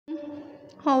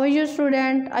How are you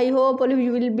student? I hope all of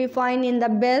you will be fine in the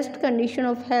best condition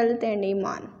of health and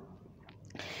ईमान।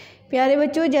 प्यारे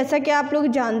बच्चों, जैसा कि आप लोग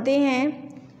जानते हैं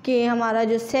कि हमारा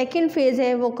जो सेकंड फेज़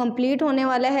है वो कंप्लीट होने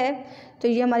वाला है। तो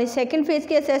ये हमारी सेकंड फेज़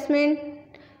की असेसमेंट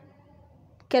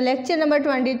का lecture number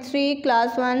 23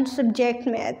 class 1 subject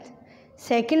math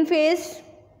second phase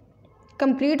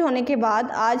complete होने के बाद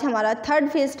आज हमारा थर्ड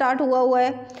फेज़ स्टार्ट हुआ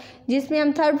है, जिसमें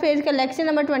हम थर्ड फेज़ का लेक्चर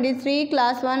नंबर 23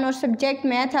 क्लास 1 और सब्जेक्ट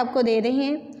मैथ आपको दे रहे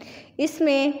हैं।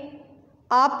 इसमें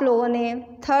आप लोगों ने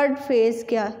थर्ड फेज़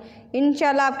किया,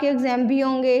 इंशाल्लाह आपके एग्ज़ाम भी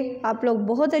होंगे, आप लोग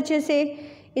बहुत अच्छे से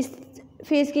इस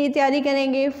फेज़ की तैयारी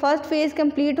करेंगे। फर्स्ट फेज़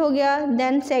कंप्लीट हो गया,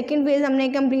 देन सेकंड फेज़ हमने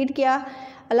कंप्लीट किया।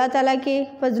 अल्लाह ताला के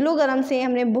फजलो करम से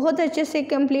हमने बहुत अच्छे से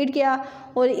कंप्लीट किया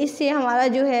और इससे हमारा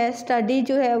जो है स्टडी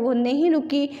जो है वो नहीं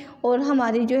रुकी और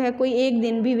हमारी जो है कोई एक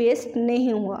दिन भी वेस्ट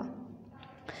नहीं हुआ।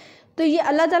 तो ये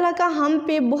अल्लाह ताला का हम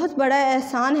पे बहुत बड़ा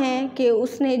एहसान है कि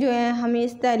उसने जो है हमें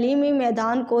इस तालीमी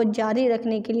मैदान को जारी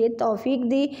रखने के लिए तौफीक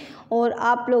दी और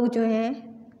आप लोग जो हैं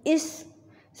इस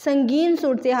संगीन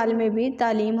सूरत हाल में भी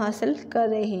तालीम हासिल कर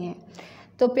रहे हैं।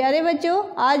 तो प्यारे बच्चों,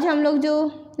 आज हम लोग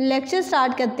जो लेक्चर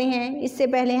स्टार्ट करते हैं इससे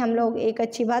पहले हम लोग एक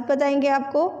अच्छी बात बताएंगे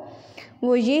आपको।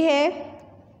 वो ये है,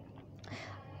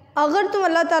 अगर तुम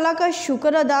अल्लाह ताला का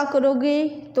शुक्र अदा करोगे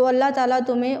तो अल्लाह ताला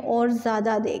तुम्हें और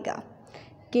ज़्यादा देगा।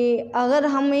 कि अगर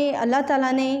हमें अल्लाह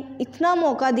ताला ने इतना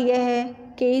मौका दिया है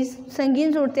कि इस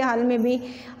संगीन सूरत हाल में भी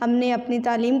हमने अपनी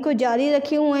तालीम को जारी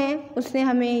रखे हुए हैं, उसने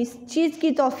हमें इस चीज़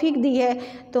की तौफीक दी है,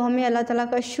 तो हमें अल्लाह ताला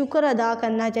का शुक्र अदा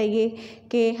करना चाहिए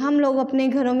कि हम लोग अपने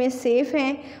घरों में सेफ़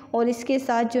हैं और इसके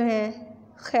साथ जो है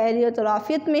खैरियत और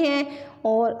आफ़ियत में हैं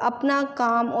और अपना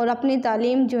काम और अपनी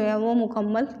तालीम जो है वो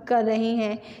मुकम्मल कर रहे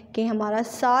हैं कि हमारा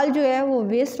साल जो है वो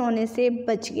वेस्ट होने से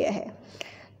बच गया है।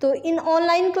 तो इन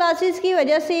ऑनलाइन क्लासेस की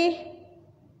वजह से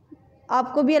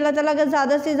आपको भी अल्लाह ताला का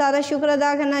ज़्यादा से ज़्यादा शुक्र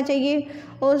अदा करना चाहिए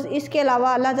और इसके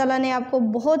अलावा अल्लाह ताला ने आपको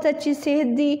बहुत अच्छी सेहत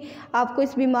दी, आपको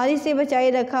इस बीमारी से बचाए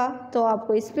रखा, तो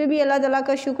आपको इस पे भी अल्लाह ताला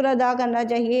का शुक्र अदा करना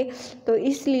चाहिए। तो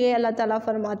इसलिए अल्लाह ताला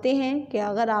फरमाते हैं कि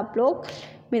अगर आप लोग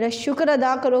मेरा शुक्र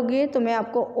अदा करोगे तो मैं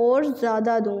आपको और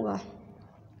ज़्यादा दूँगा।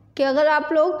 कि अगर आप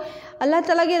लोग अल्लाह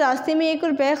ताला के रास्ते में 1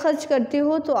 रुपया ख़र्च करते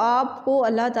हो तो आपको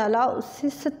अल्लाह ताला उससे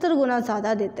 70 गुना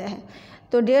ज़्यादा देता है।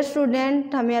 तो डियर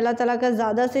स्टूडेंट, हमें अल्लाह ताला का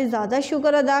ज़्यादा से ज़्यादा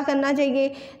शुक्र अदा करना चाहिए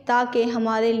ताकि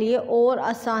हमारे लिए और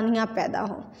आसानियाँ पैदा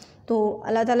हों। तो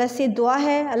अल्लाह ताला से दुआ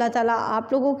है अल्लाह ताला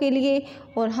आप लोगों के लिए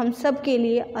और हम सब के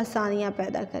लिए आसानियाँ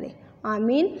पैदा करे,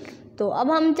 आमीन। तो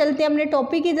अब हम चलते हैं अपने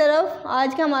टॉपिक की तरफ।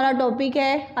 आज का हमारा टॉपिक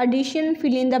है addition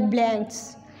fill in the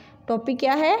blanks. Topic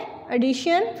क्या है?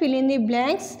 Addition fill in the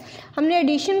blanks. हमने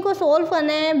एडिशन को सोल्व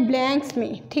करना है ब्लैंक्स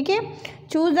में, ठीक है।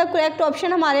 चूज़ द करेक्ट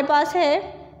ऑप्शन हमारे पास है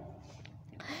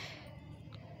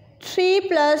 3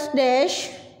 plus dash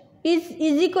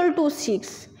is equal to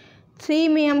 6। 3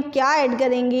 में हम क्या ऐड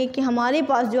करेंगे कि हमारे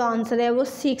पास जो आंसर है वो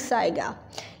 6 आएगा।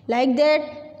 Like that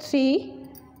 3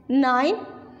 9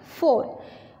 4।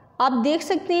 आप देख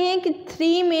सकते हैं कि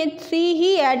 3 में 3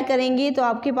 ही ऐड करेंगे तो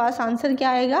आपके पास आंसर क्या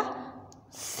आएगा?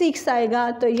 6 आएगा।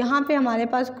 तो यहाँ पे हमारे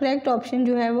पास करेक्ट ऑप्शन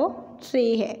जो है वो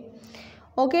 3 है।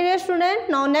 Okay dear student,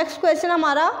 now next question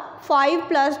हमारा 5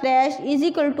 plus dash is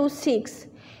equal to 6।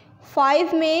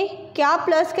 5 में क्या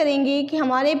प्लस करेंगे कि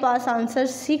हमारे पास आंसर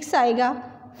 6 आएगा?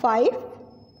 5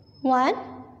 1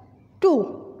 2।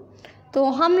 तो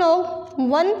हम लोग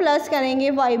 1 प्लस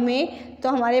करेंगे 5 में तो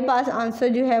हमारे पास आंसर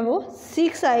जो है वो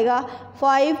 6 आएगा।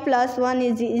 5 plus 1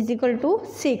 is equal to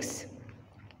 6।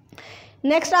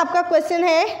 Next आपका क्वेश्चन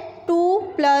है 2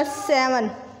 प्लस 7।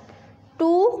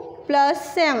 2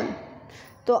 प्लस 7।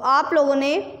 तो आप लोगों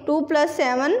ने 2 plus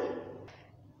 7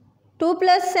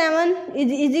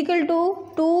 is equal to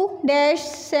 2 dash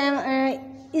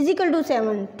 7 is equal to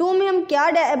 7। 2 में हम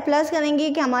क्या प्लस करेंगे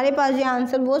कि हमारे पास जो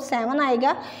आंसर वो 7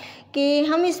 आएगा। कि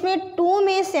हम इसमें 2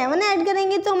 में 7 ऐड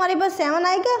करेंगे तो हमारे पास 7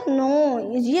 आएगा?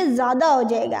 नो, ये ज़्यादा हो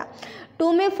जाएगा।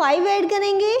 2 में 5 ऐड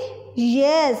करेंगे,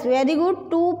 yes very good,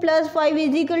 2 plus 5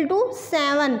 is equal to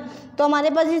 7। तो हमारे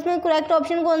पास इसमें करेक्ट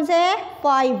ऑप्शन कौन सा है?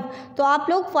 5। तो आप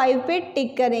लोग 5 पे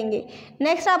टिक करेंगे।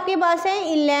 नेक्स्ट आपके पास है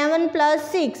 11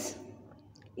 प्लस 6।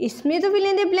 इसमें तो फिल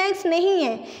इन द ब्लैंक्स नहीं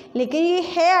है, लेकिन ये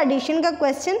है एडिशन का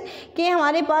क्वेश्चन कि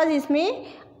हमारे पास इसमें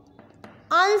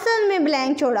आंसर में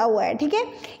ब्लैंक छोड़ा हुआ है, ठीक है।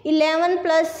 11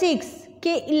 प्लस 6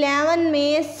 के 11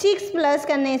 में 6 प्लस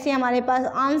करने से हमारे पास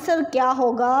आंसर क्या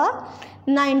होगा?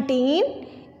 19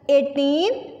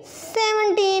 18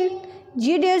 17।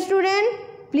 जी dear student,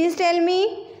 please tell me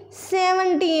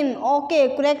 17। Okay,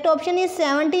 correct option is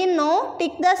 17। No,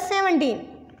 tick the 17।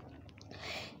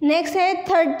 Next है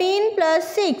 13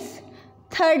 प्लस 6।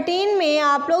 13 में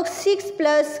आप लोग 6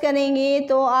 प्लस करेंगे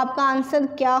तो आपका आंसर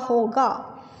क्या होगा?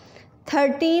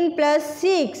 13 plus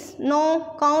 6.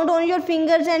 Now count on your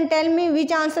fingers and tell me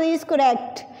which answer is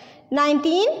correct.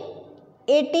 19,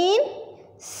 18,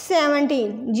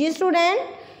 17. Ji student,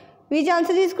 which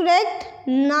answer is correct?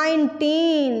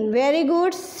 19. Very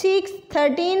good. 6,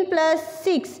 13 plus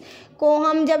 6 को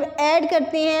हम जब ऐड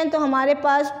करते हैं तो हमारे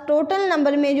पास टोटल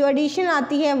नंबर में जो एडिशन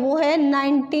आती है वो है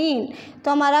 19.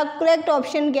 तो हमारा करेक्ट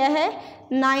ऑप्शन क्या है?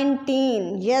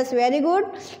 19. Yes, very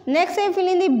good. नेक्स्ट है फिल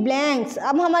इन द ब्लैंक्स.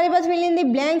 अब हमारे पास फिल इन द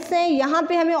ब्लैंक्स हैं. यहाँ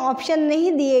पे हमें ऑप्शन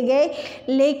नहीं दिए गए,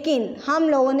 लेकिन हम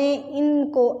लोगों ने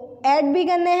इनको ऐड भी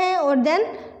करने हैं और देन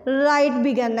राइट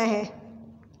भी करना है.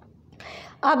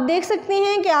 आप देख सकते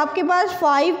हैं कि आपके पास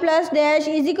 5 plus dash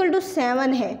is equal to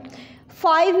 7 है.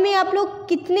 5 में आप लोग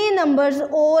कितने नंबर्स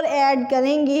और ऐड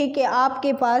करेंगे कि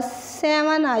आपके पास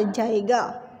 7 आ जाएगा?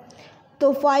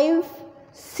 तो 5,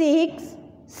 6,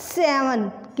 7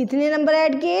 कितने नंबर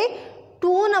ऐड किए?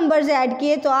 2 नंबर्स ऐड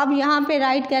किए. तो आप यहाँ पे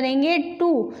राइट करेंगे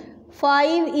 2.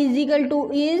 5 is equal two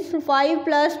is 5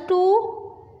 plus 2.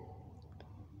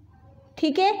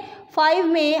 ठीक है, 5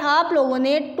 में आप लोगों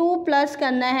ने 2 प्लस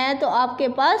करना है तो आपके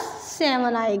पास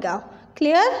 7 आएगा.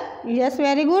 Clear? Yes,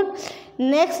 very good.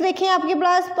 Next देखिए आपके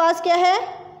पास क्या है?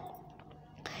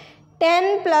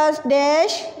 10 plus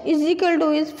dash is equal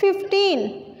two is 15.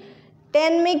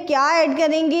 10 में क्या ऐड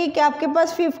करेंगे कि आपके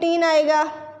पास 15 आएगा?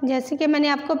 जैसे कि मैंने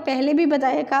आपको पहले भी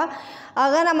बताया था,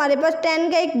 अगर हमारे पास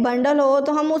 10 का एक बंडल हो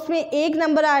तो हम उसमें एक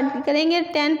नंबर ऐड करेंगे.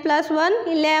 10 plus 1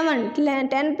 11,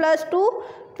 10 plus 2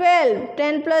 12,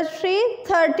 10 plus 3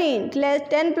 13,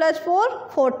 10 plus 4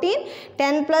 14,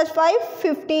 10 plus 5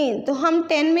 15. तो हम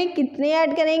 10 में कितने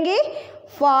ऐड करेंगे?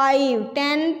 5.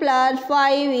 10 plus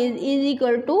 5 is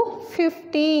equal to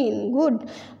 15. Good.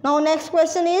 Now next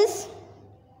question is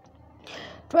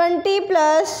 20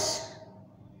 plus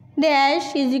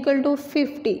dash is equal to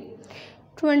 50.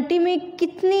 20 में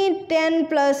कितनी 10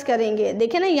 प्लस करेंगे?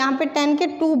 देखिए ना, यहाँ पे 10 के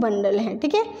 2 बंडल हैं.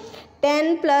 ठीक है,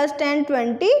 10 प्लस 10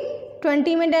 20,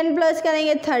 20 में 10 प्लस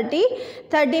करेंगे 30,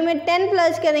 30 में 10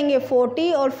 प्लस करेंगे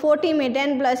 40 और 40 में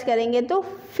 10 प्लस करेंगे तो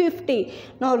 50.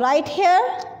 नाउ राइट हेयर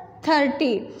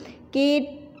 30 कि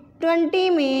 20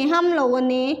 में हम लोगों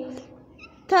ने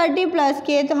 30 प्लस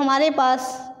किए तो हमारे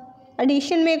पास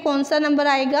एडिशन में कौन सा नंबर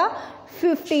आएगा?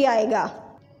 50 आएगा.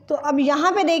 तो अब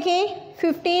यहाँ पे देखें,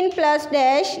 15 plus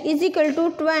dash is equal to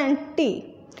 20.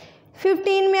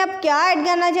 15 में आप क्या ऐड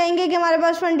करना चाहेंगे कि हमारे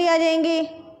पास 20 आ जाएंगे?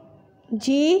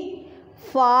 जी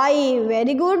 5.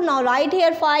 Very good. Now right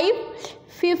hair 5.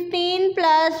 15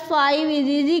 plus 5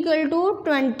 is equal to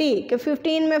 20 कि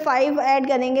 15 में 5 ऐड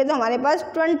करेंगे तो हमारे पास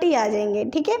 20 आ जाएंगे.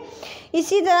 ठीक है,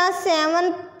 इसी तरह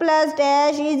 7 plus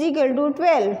dash is equal to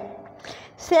 12.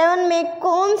 7 में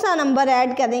कौन सा नंबर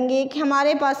ऐड करेंगे कि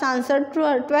हमारे पास आंसर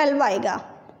 12 आएगा?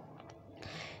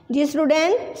 जी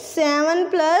स्टूडेंट, 7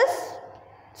 प्लस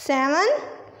 7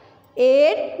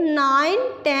 8 9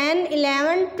 10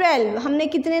 11 12. हमने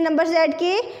कितने नंबर्स ऐड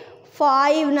किए?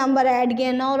 5 नंबर ऐड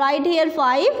किए. Now right here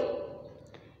 5.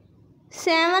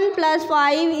 7 plus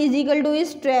 5 is equal two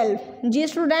is 12. Ji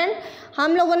student,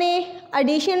 हम लोगों ने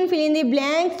addition fill in the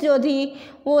blanks जो थी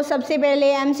वो सबसे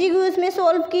पहले MCQs में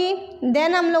सॉल्व की,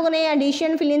 देन हम लोगों ने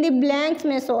addition fill in the blanks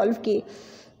में सॉल्व की.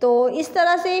 तो इस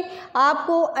तरह से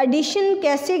आपको एडिशन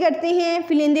कैसे करते हैं,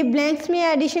 फिल इन द ब्लैंक्स में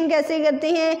एडिशन कैसे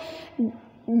करते हैं,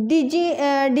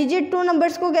 डिजिट 2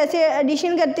 नंबर्स को कैसे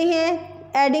एडिशन करते हैं,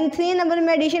 एडिंग 3 नंबर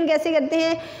में एडिशन कैसे करते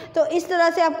हैं. तो इस तरह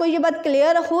से आपको ये बात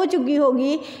क्लियर हो चुकी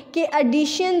होगी कि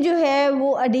एडिशन जो है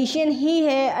वो एडिशन ही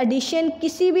है. एडिशन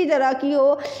किसी भी तरह की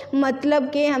हो, मतलब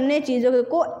कि हमने चीज़ों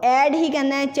को ऐड ही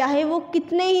करना है, चाहे वो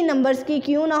कितने ही नंबर्स की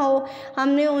क्यों ना हो,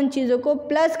 हमने उन चीज़ों को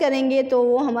प्लस करेंगे तो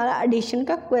वो हमारा एडिशन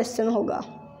का क्वेश्चन होगा.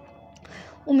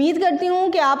 उम्मीद करती हूँ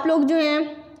कि आप लोग जो हैं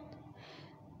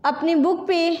अपनी बुक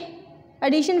पे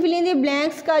addition fill in the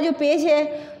blanks का जो पेज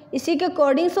है इसी के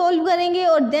अकॉर्डिंग सॉल्व करेंगे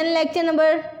और देन लेक्चर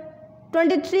नंबर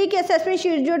 23 के असेसमेंट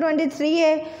शीट जो 23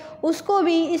 है उसको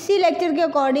भी इसी लेक्चर के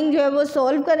अकॉर्डिंग जो है वो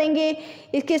सॉल्व करेंगे.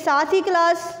 इसके साथ ही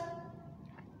क्लास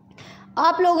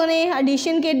आप लोगों ने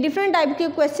एडिशन के डिफरेंट टाइप के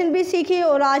क्वेश्चन भी सीखे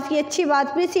और आज की अच्छी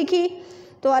बात भी सीखी.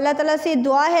 तो अल्लाह ताला से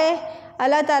दुआ है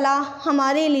अल्लाह ताला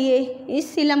हमारे लिए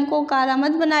इस इल्म को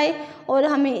कारआमद बनाए और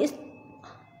हमें इस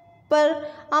पर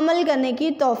अमल करने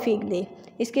की तौफीक दे.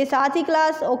 इसके साथ ही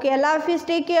क्लास ओके, अल्लाह हाफिज़,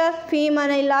 take care, fee Aman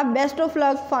Allah, best of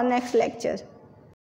luck for next lecture.